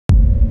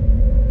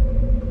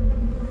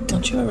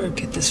Don't you ever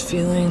get this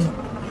feeling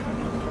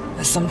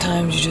that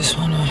sometimes you just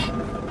want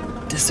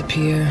to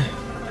disappear?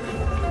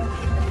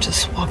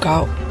 Just walk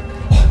out.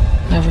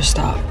 Never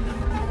stop.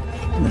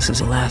 This is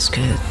the last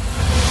kid.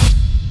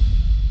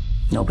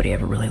 Nobody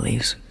ever really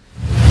leaves.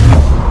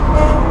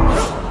 I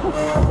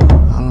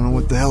don't know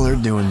what the hell they're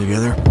doing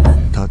together.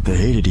 Thought they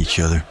hated each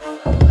other.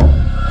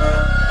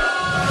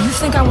 You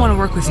think I want to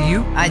work with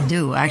you? I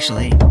do,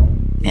 actually.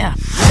 Yeah.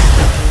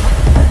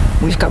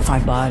 We've got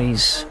 5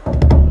 bodies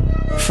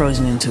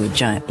frozen into a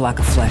giant block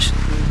of flesh.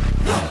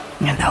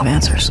 And no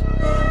answers.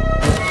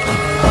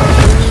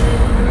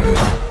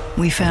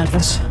 We found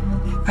this.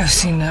 I've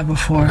seen that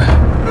before.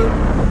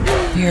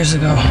 Years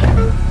ago.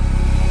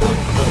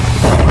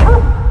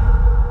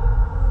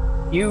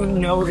 You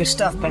know the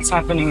stuff that's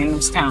happening in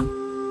this town.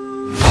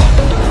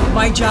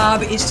 My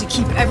job is to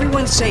keep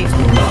everyone safe.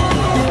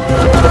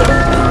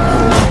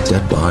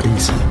 Dead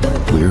bodies,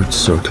 weird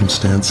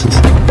circumstances.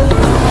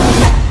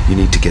 You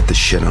need to get this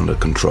shit under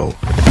control.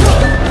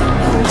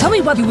 Tell me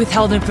about you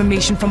withheld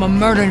information from a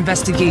murder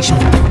investigation.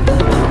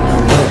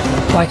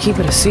 Why keep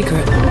it a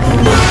secret?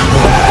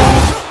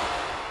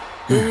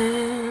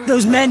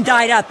 Those men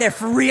died out there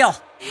for real.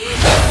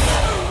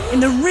 In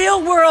the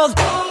real world,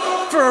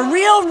 for a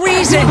real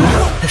reason.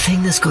 The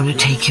thing that's going to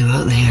take you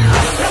out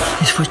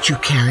there is what you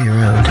carry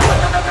around.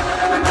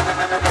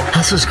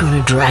 That's what's going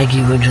to drag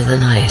you into the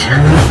night.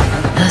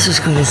 That's what's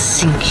going to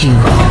sink you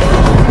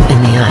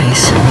in the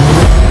ice.